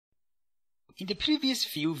In the previous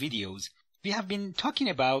few videos, we have been talking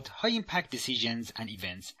about high-impact decisions and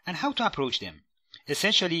events and how to approach them.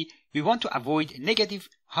 Essentially, we want to avoid negative,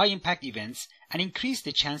 high-impact events and increase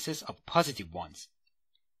the chances of positive ones.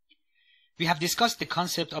 We have discussed the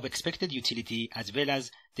concept of expected utility as well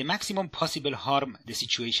as the maximum possible harm the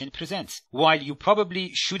situation presents. While you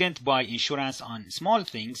probably shouldn't buy insurance on small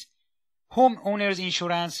things, homeowners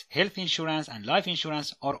insurance, health insurance, and life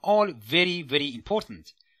insurance are all very, very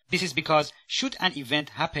important. This is because should an event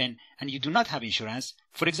happen and you do not have insurance,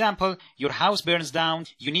 for example, your house burns down,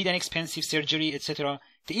 you need an expensive surgery, etc.,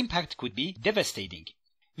 the impact could be devastating.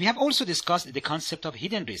 We have also discussed the concept of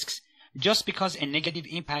hidden risks. Just because a negative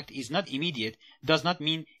impact is not immediate does not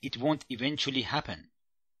mean it won't eventually happen.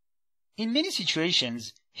 In many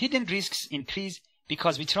situations, hidden risks increase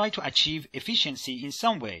because we try to achieve efficiency in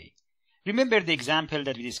some way. Remember the example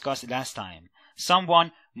that we discussed last time.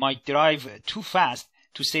 Someone might drive too fast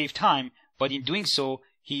to save time, but in doing so,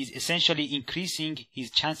 he is essentially increasing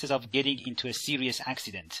his chances of getting into a serious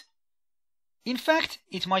accident. In fact,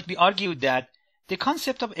 it might be argued that the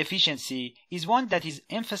concept of efficiency is one that is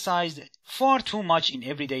emphasized far too much in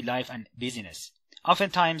everyday life and business.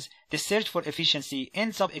 Oftentimes, the search for efficiency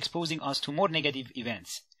ends up exposing us to more negative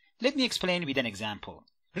events. Let me explain with an example.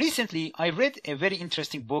 Recently, I read a very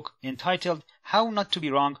interesting book entitled How Not to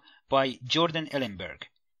Be Wrong by Jordan Ellenberg.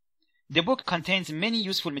 The book contains many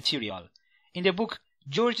useful material. In the book,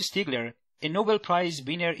 George Stigler, a Nobel Prize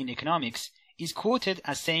winner in economics, is quoted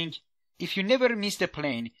as saying, "If you never miss the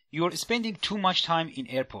plane, you're spending too much time in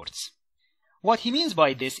airports." What he means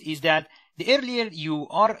by this is that the earlier you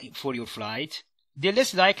are for your flight, the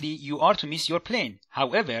less likely you are to miss your plane.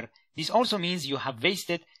 However, this also means you have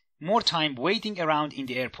wasted more time waiting around in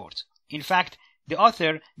the airport. In fact, the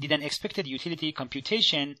author did an expected utility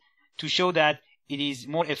computation to show that it is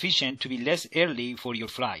more efficient to be less early for your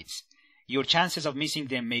flights. Your chances of missing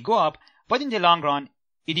them may go up, but in the long run,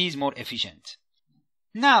 it is more efficient.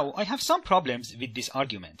 Now, I have some problems with this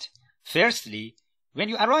argument. Firstly, when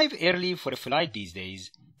you arrive early for a flight these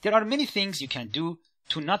days, there are many things you can do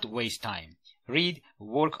to not waste time. Read,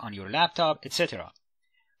 work on your laptop, etc.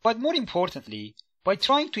 But more importantly, by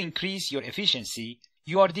trying to increase your efficiency,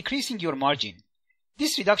 you are decreasing your margin.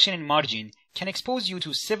 This reduction in margin can expose you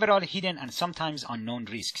to several hidden and sometimes unknown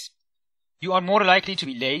risks. You are more likely to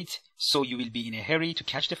be late, so you will be in a hurry to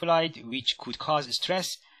catch the flight, which could cause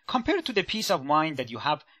stress, compared to the peace of mind that you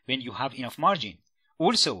have when you have enough margin.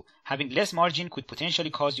 Also, having less margin could potentially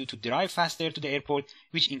cause you to drive faster to the airport,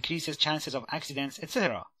 which increases chances of accidents,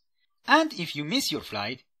 etc. And if you miss your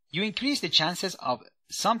flight, you increase the chances of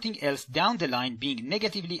something else down the line being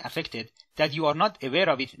negatively affected that you are not aware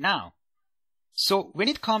of it now. So when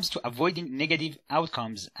it comes to avoiding negative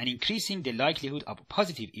outcomes and increasing the likelihood of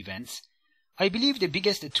positive events, I believe the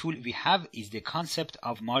biggest tool we have is the concept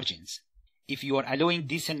of margins. If you are allowing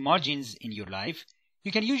decent margins in your life,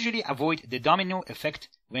 you can usually avoid the domino effect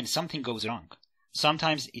when something goes wrong.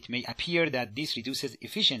 Sometimes it may appear that this reduces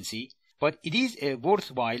efficiency, but it is a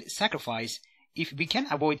worthwhile sacrifice if we can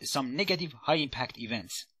avoid some negative high-impact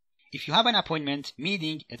events. If you have an appointment,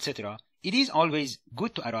 meeting, etc., it is always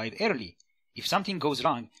good to arrive early. If something goes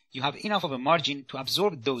wrong, you have enough of a margin to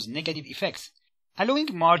absorb those negative effects. Allowing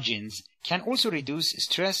margins can also reduce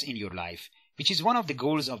stress in your life, which is one of the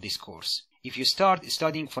goals of this course. If you start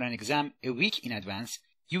studying for an exam a week in advance,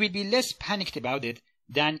 you will be less panicked about it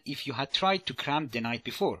than if you had tried to cram the night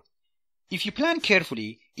before. If you plan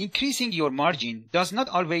carefully, increasing your margin does not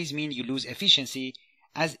always mean you lose efficiency,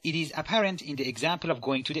 as it is apparent in the example of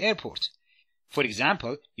going to the airport. For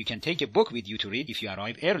example, you can take a book with you to read if you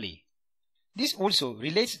arrive early. This also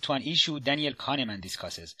relates to an issue Daniel Kahneman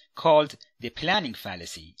discusses, called the Planning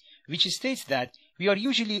Fallacy, which states that we are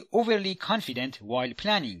usually overly confident while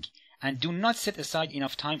planning and do not set aside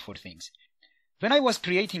enough time for things. When I was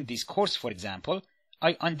creating this course, for example,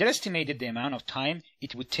 I underestimated the amount of time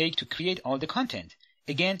it would take to create all the content.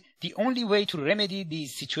 Again, the only way to remedy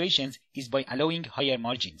these situations is by allowing higher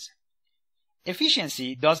margins.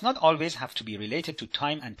 Efficiency does not always have to be related to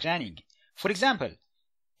time and planning. For example,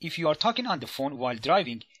 if you are talking on the phone while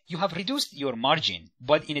driving, you have reduced your margin,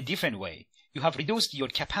 but in a different way. You have reduced your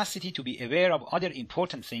capacity to be aware of other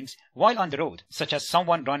important things while on the road, such as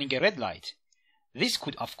someone running a red light. This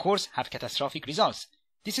could, of course, have catastrophic results.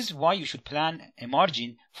 This is why you should plan a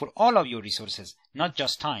margin for all of your resources, not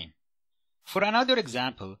just time. For another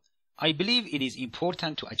example, I believe it is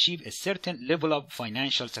important to achieve a certain level of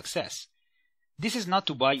financial success. This is not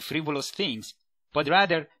to buy frivolous things, but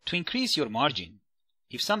rather to increase your margin.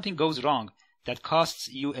 If something goes wrong that costs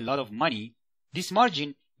you a lot of money, this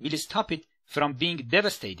margin will stop it from being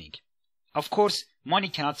devastating. Of course, money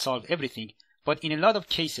cannot solve everything, but in a lot of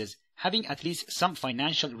cases, having at least some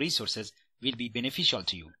financial resources will be beneficial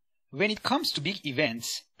to you. When it comes to big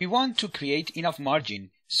events, we want to create enough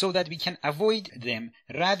margin so that we can avoid them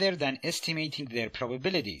rather than estimating their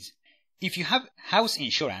probabilities. If you have house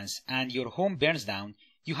insurance and your home burns down,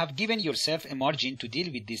 you have given yourself a margin to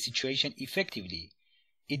deal with this situation effectively.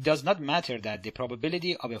 It does not matter that the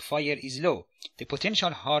probability of a fire is low. The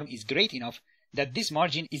potential harm is great enough that this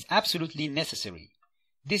margin is absolutely necessary.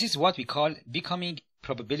 This is what we call becoming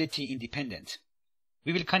probability independent.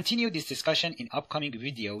 We will continue this discussion in upcoming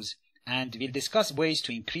videos, and we'll discuss ways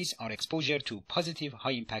to increase our exposure to positive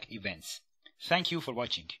high-impact events. Thank you for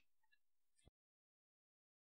watching.